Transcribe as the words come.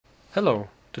Hello!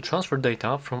 To transfer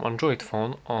data from Android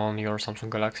phone on your Samsung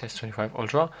Galaxy S25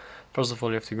 Ultra, first of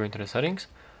all you have to go into the settings.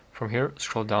 From here,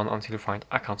 scroll down until you find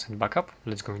Accounts and Backup.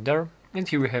 Let's go in there. And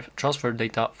here we have Transfer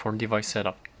Data for Device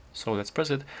Setup. So let's press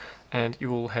it, and you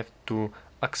will have to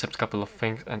accept a couple of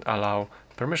things and allow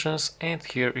permissions. And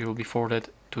here you will be forwarded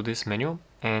to this menu,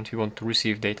 and we want to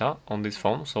receive data on this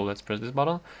phone. So let's press this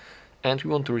button. And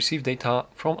we want to receive data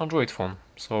from Android phone.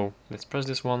 So let's press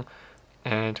this one,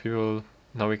 and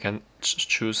now we can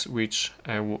choose which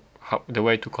the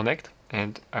way to connect,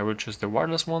 and I will choose the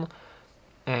wireless one.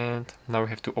 And now we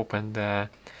have to open the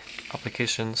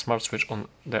application Smart Switch on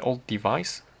the old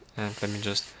device, and let me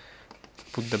just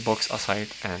put the box aside.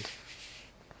 And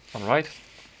alright,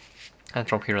 and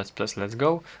from here let's press let's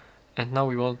go. And now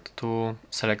we want to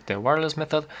select the wireless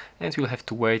method, and we'll have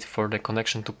to wait for the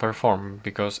connection to perform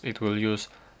because it will use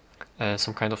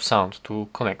some kind of sound to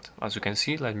connect. As you can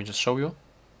see, let me just show you.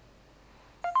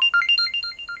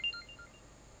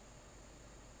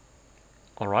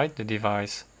 Alright, the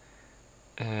device,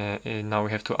 now we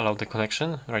have to allow the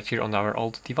connection right here on our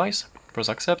old device. Press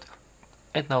accept,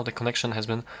 and now the connection has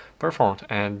been performed,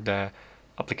 and the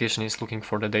application is looking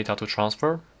for the data to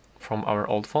transfer from our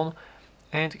old phone.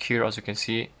 And here, as you can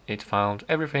see, it found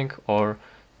everything, or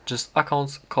just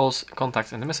accounts, calls,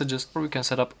 contacts and messages, or we can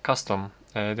set up custom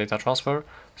data transfer.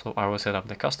 So I will set up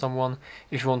the custom one.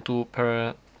 If you want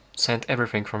to send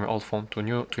everything from your old phone to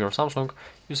your Samsung,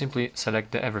 you simply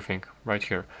select the everything right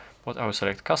here. But I will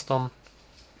select custom,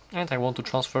 and I want to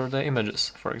transfer the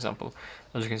images, for example.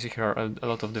 As you can see, here are a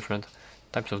lot of different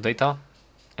types of data,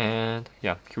 and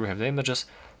yeah, here we have the images.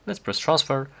 Let's press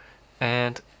transfer,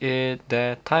 and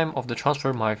the time of the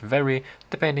transfer might vary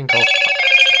depending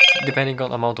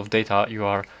on amount of data you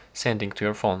are sending to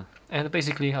your phone. And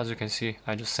basically, as you can see,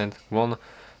 I just sent one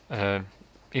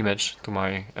image to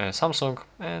my Samsung,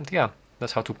 and yeah,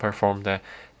 that's how to perform the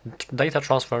data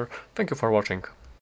transfer. Thank you for watching.